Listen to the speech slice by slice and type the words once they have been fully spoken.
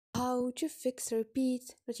how to fix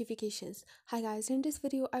repeat notifications. Hi guys, in this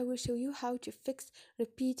video I will show you how to fix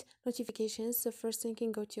repeat notifications. So first thing, you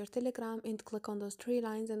can go to your Telegram and click on those three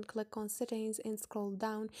lines and click on settings and scroll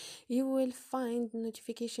down. You will find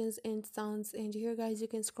notifications and sounds, and here guys you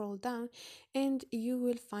can scroll down and you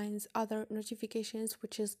will find other notifications,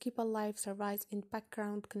 which is keep alive, service, and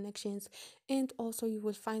background connections, and also you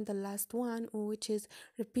will find the last one, which is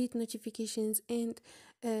repeat notifications, and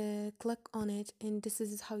click on it, and this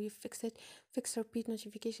is how you fix repeat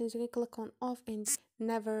notifications. You can click on off and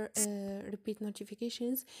never repeat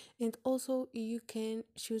notifications, and also you can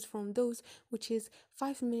choose from those, which is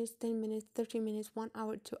 5 minutes, 10 minutes, 30 minutes, 1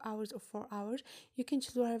 hour, 2 hours, or 4 hours. You can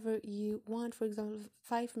choose whatever you want, for example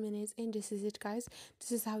 5 minutes, and this is it guys.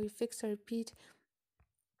 This is how you fix repeat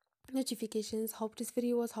notifications. Hope this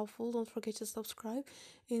video was helpful. Don't forget to subscribe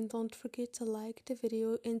and don't forget to like the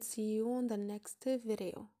video, and see you on the next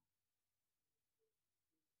video.